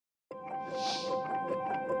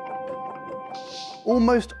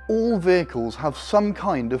Almost all vehicles have some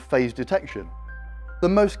kind of phase detection. The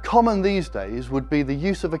most common these days would be the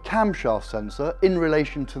use of a camshaft sensor in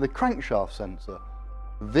relation to the crankshaft sensor.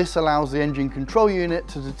 This allows the engine control unit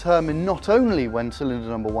to determine not only when cylinder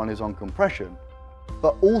number 1 is on compression,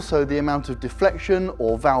 but also the amount of deflection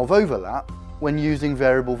or valve overlap when using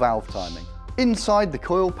variable valve timing. Inside the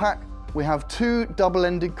coil pack, we have two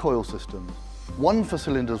double-ended coil systems, one for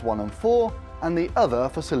cylinders 1 and 4 and the other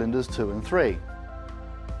for cylinders 2 and 3.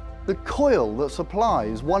 The coil that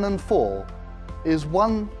supplies 1 and 4 is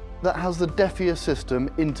one that has the DEFIA system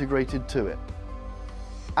integrated to it,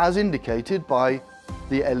 as indicated by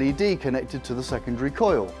the LED connected to the secondary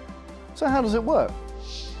coil. So how does it work?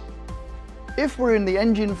 If we're in the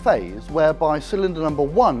engine phase whereby cylinder number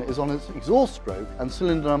 1 is on its exhaust stroke and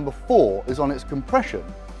cylinder number 4 is on its compression,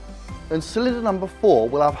 then cylinder number 4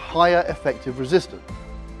 will have higher effective resistance.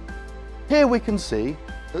 Here we can see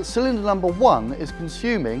that cylinder number 1 is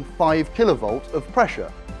consuming 5 kilovolts of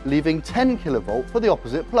pressure, leaving 10 kilovolt for the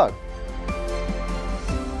opposite plug.